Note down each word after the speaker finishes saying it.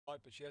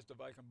but she has the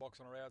vacant box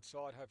on her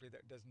outside. Hopefully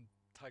that doesn't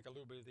take a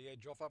little bit of the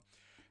edge off her.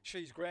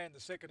 She's Grand,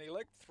 the second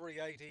elect,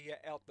 $3.80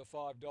 out the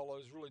 $5.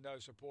 Really no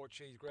support.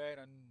 She's Grand,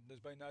 and there's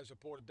been no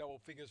support at double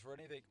figures for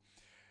anything.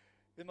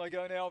 Then they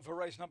go now for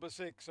race number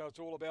 6. So it's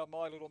all about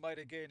My Little Mate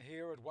again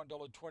here at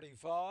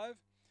 $1.25.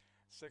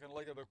 Second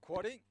leg of the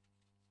quaddie.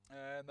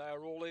 And they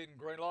are all in.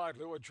 Green light.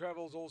 Lure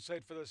Travels all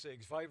set for the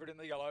 6. Favourite in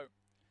the yellow.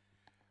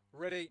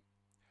 Ready.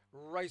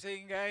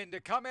 Racing and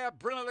to come out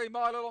brilliantly,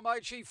 My Little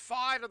Mate. She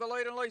fired to the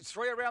lead and leads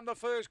 3 around the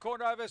first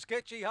corner over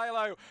Sketchy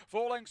Halo.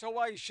 4 lengths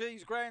away,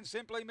 She's Grand,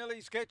 Simply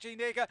Millie, Sketchy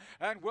Nicker,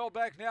 and well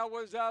back now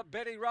was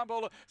Betty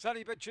Rumble,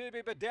 Sunny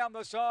Pachubi, but down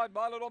the side,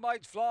 My Little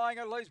Mate's flying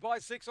at least by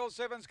 6 or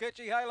 7,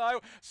 Sketchy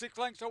Halo. 6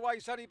 lengths away,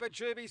 Sunny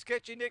Pachubi,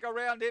 Sketchy Nick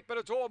around it, but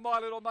it's all My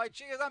Little Mate.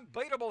 She is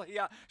unbeatable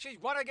here. She's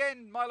won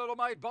again, My Little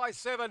Mate, by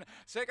 7.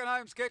 Second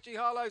home, Sketchy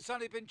Halo,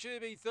 Sunny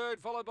Pachubi. Third,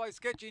 followed by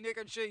Sketchy Nick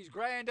and She's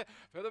Grand.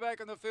 Further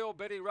back in the field,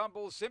 Betty Rumble,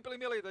 Simply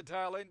Millie the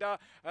tail ender,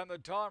 and the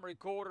time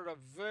recorded a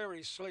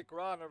very slick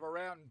run of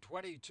around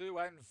 22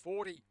 and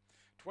 40.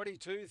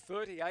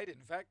 22.38 in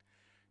fact.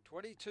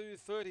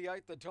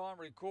 22.38 the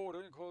time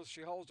recorded. Of course,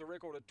 she holds the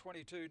record at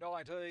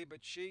 22.19, but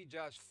she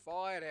just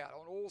fired out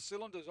on all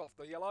cylinders off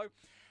the yellow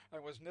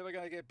and was never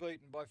going to get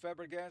beaten by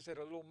Fabregas. Had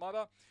a little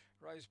mother,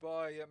 raced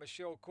by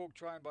Michelle Cook,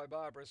 trained by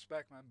Barbara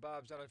Spackman.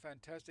 Barb's done a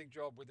fantastic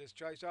job with this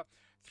chaser.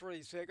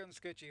 3 seconds,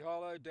 Sketchy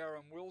Hollow,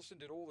 Darren Wilson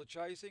did all the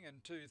chasing,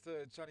 and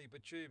 2/3, Sonny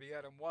Pachubi,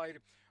 Adam Wade.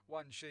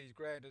 1 She's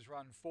Grand has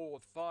run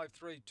 4th,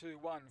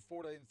 5.321,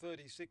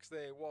 14.36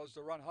 there was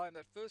the run home.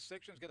 That first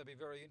section is going to be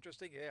very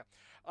interesting, yeah.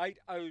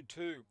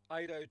 8.02,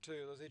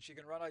 8.02, as I said, she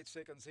can run 8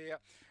 seconds here,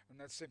 and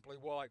that's simply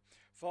why.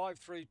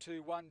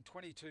 5.321,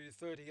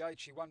 22.38,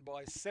 she won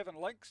by 7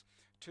 lengths.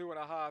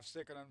 2.5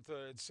 second and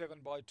third,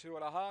 7 by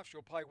 2.5.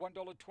 She'll pay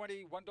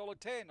 $1.20,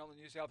 $1.10 on the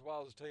New South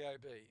Wales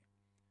TAB.